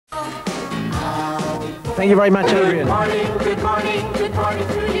Thank you very much, Adrian. Good morning, good morning, good morning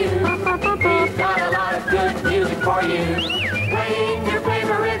to you. We've got a lot of good music for you. Playing your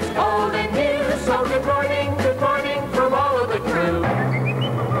favorites, old and new. So good morning from all of the crew.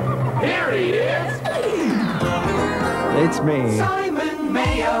 Here he is. It's me. Simon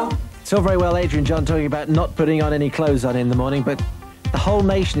Mayo. It's all very well, Adrian John, talking about not putting on any clothes on in the morning, but the whole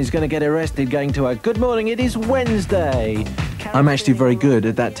nation is going to get arrested going to a good morning. It is Wednesday. I'm actually very good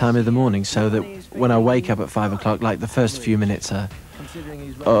at that time of the morning, so that when I wake up at 5 o'clock, like the first few minutes are,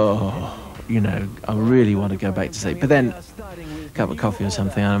 I really want to go back to sleep. But then a cup of coffee or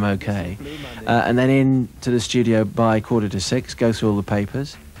something and I'm okay. And then into the studio by 5:45, go through all the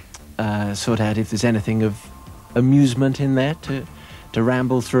papers, sort out if there's anything of amusement in there to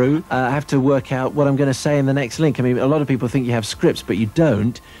ramble through. I have to work out what I'm going to say in the next link. I mean, a lot of people think you have scripts, but you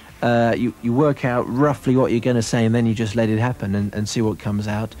don't. You work out roughly what you're going to say and then you just let it happen and see what comes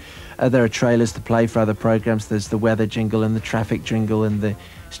out. There are trailers to play for other programmes. There's the weather jingle and the traffic jingle and the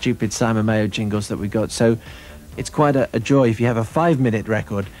stupid Simon Mayo jingles that we got. So it's quite a joy if you have a 5-minute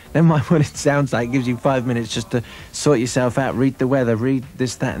record. Never mind what it sounds like. It gives you 5 minutes just to sort yourself out, read the weather, read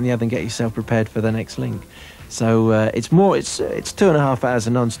this, that and the other and get yourself prepared for the next link. So it's 2.5 hours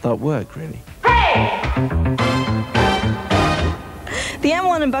of non-stop work, really. The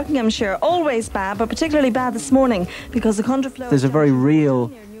M1 in Buckinghamshire, always bad, but particularly bad this morning because the contraflow... There's a very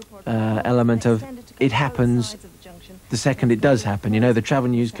real element of it happens the second it does happen. You know, the travel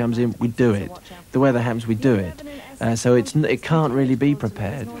news comes in, we do it. The weather happens, we do it. So it can't really be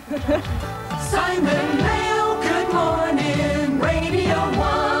prepared. Simon Mayo, good morning, Radio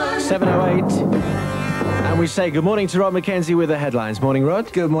 1. 7:08. And we say good morning to Rod Mackenzie with the headlines. Morning,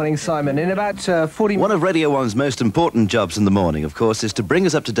 Rod. Good morning, Simon. In about 40 minutes... One of Radio 1's most important jobs in the morning, of course, is to bring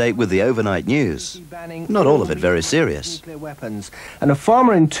us up to date with the overnight news. Not all of it very serious. Nuclear weapons. And a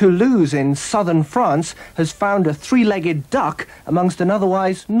farmer in Toulouse in southern France has found a 3-legged duck amongst an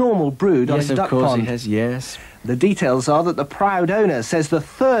otherwise normal brood on his duck pond. Yes, of course he has, yes. The details are that the proud owner says the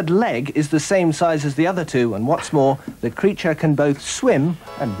third leg is the same size as the other two, and what's more, the creature can both swim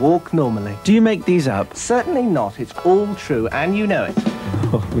and walk normally. Do you make these up? Certainly not. It's all true, and you know it.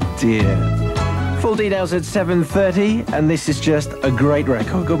 Oh, dear. Full details at 7:30, and this is just a great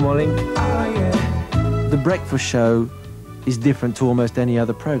record. Good morning. Oh, yeah. The breakfast show is different to almost any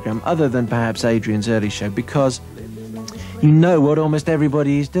other programme, other than perhaps Adrian's early show, because you know what almost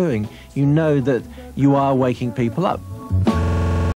everybody is doing. You know that you are waking people up.